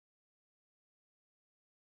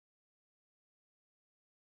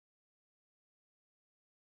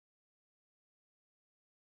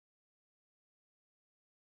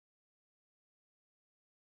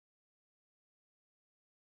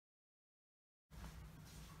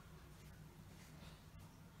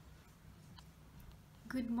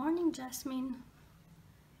Good morning, Jasmine.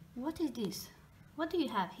 What is this? What do you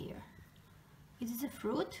have here? Is this a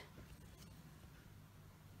fruit?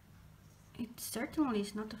 It certainly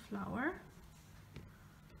is not a flower.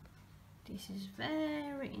 This is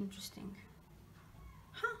very interesting.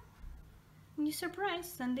 Huh? You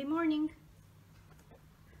surprised Sunday morning.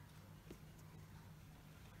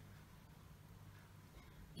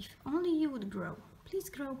 If only you would grow. Please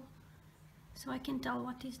grow, so I can tell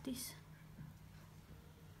what is this.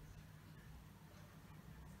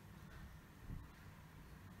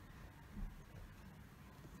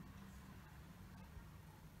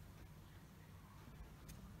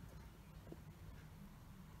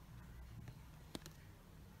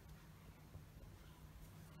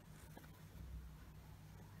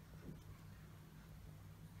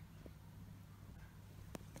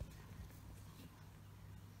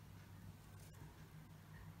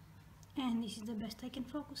 And this is the best I can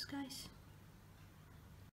focus, guys.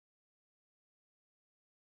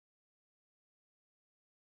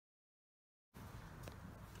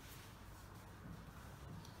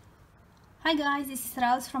 Hi guys, this is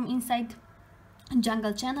Rals from Inside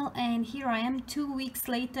Jungle channel, and here I am 2 weeks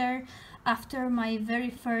later after my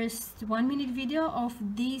very first 1-minute video of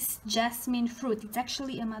this jasmine fruit. It's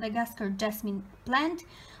actually a Madagascar jasmine plant.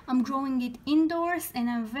 I'm growing it indoors, and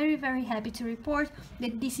I'm very happy to report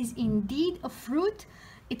that this is indeed a fruit.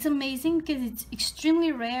 It's amazing because it's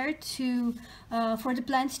extremely rare to for the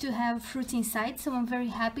plants to have fruit inside, so I'm very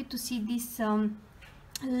happy to see this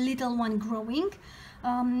little one growing.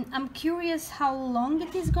 I'm curious how long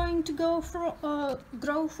it is going to grow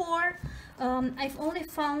for. I've only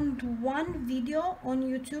found one video on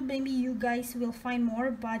YouTube. Maybe you guys will find more,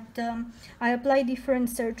 but I applied different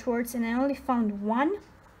search words and I only found one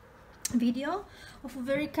video of a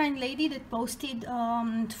very kind lady that posted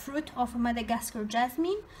fruit of Madagascar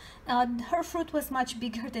jasmine. Her fruit was much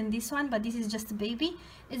bigger than this one, but this is just a baby.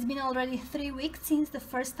 It's been already 3 weeks since the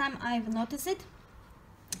first time I've noticed it,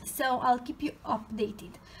 so I'll keep you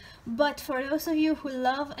updated. But for those of you who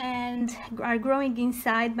love and are growing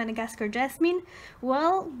inside Madagascar jasmine,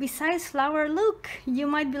 well, besides flower, look, you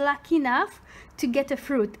might be lucky enough to get a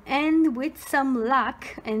fruit, and with some luck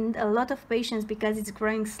and a lot of patience, because it's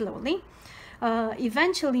growing slowly,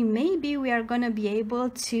 eventually maybe we are gonna be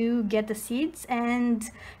able to get the seeds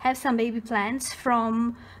and have some baby plants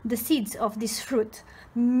from the seeds of this fruit.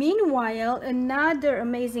 Meanwhile, another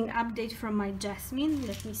amazing update from my jasmine.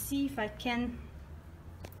 Let me see if I can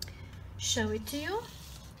show it to you.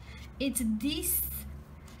 It's this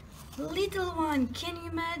little one. Can you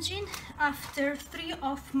imagine? After 3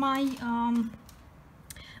 of my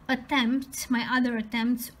other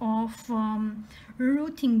attempts of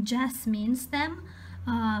rooting jasmine stem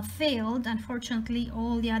failed. Unfortunately,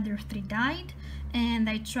 all the other 3 died, and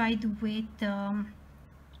I tried with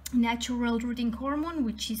natural rooting hormone,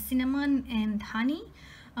 which is cinnamon and honey.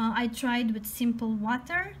 I tried with simple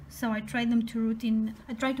water, so I tried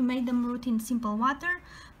to make them root in simple water,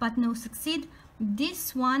 but no succeed.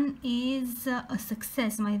 This one is a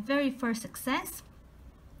success, my very first success.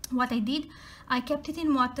 What I did, I kept it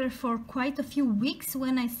in water for quite a few weeks.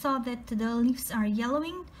 When I saw that the leaves are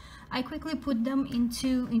yellowing, I quickly put them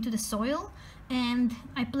into the soil, and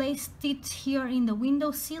I placed it here in the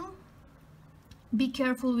windowsill. Be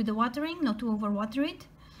careful with the watering, not to overwater it.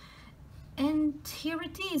 And here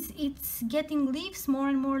it is. It's getting leaves, more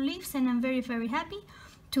and more leaves, and I'm very happy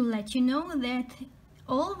to let you know that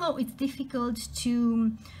although it's difficult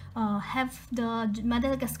to have the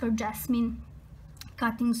Madagascar jasmine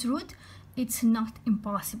cuttings root, it's not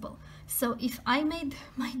impossible. So if I made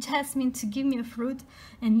my jasmine to give me a fruit,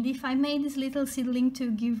 and if I made this little seedling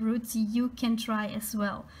to give roots, you can try as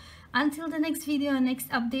well. Until the next video, next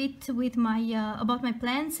update with my about my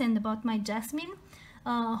plants and about my jasmine.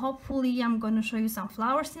 Hopefully I'm gonna show you some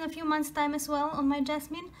flowers in a few months time as well on my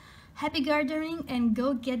jasmine. Happy gardening, and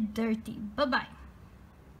go get dirty. Bye bye.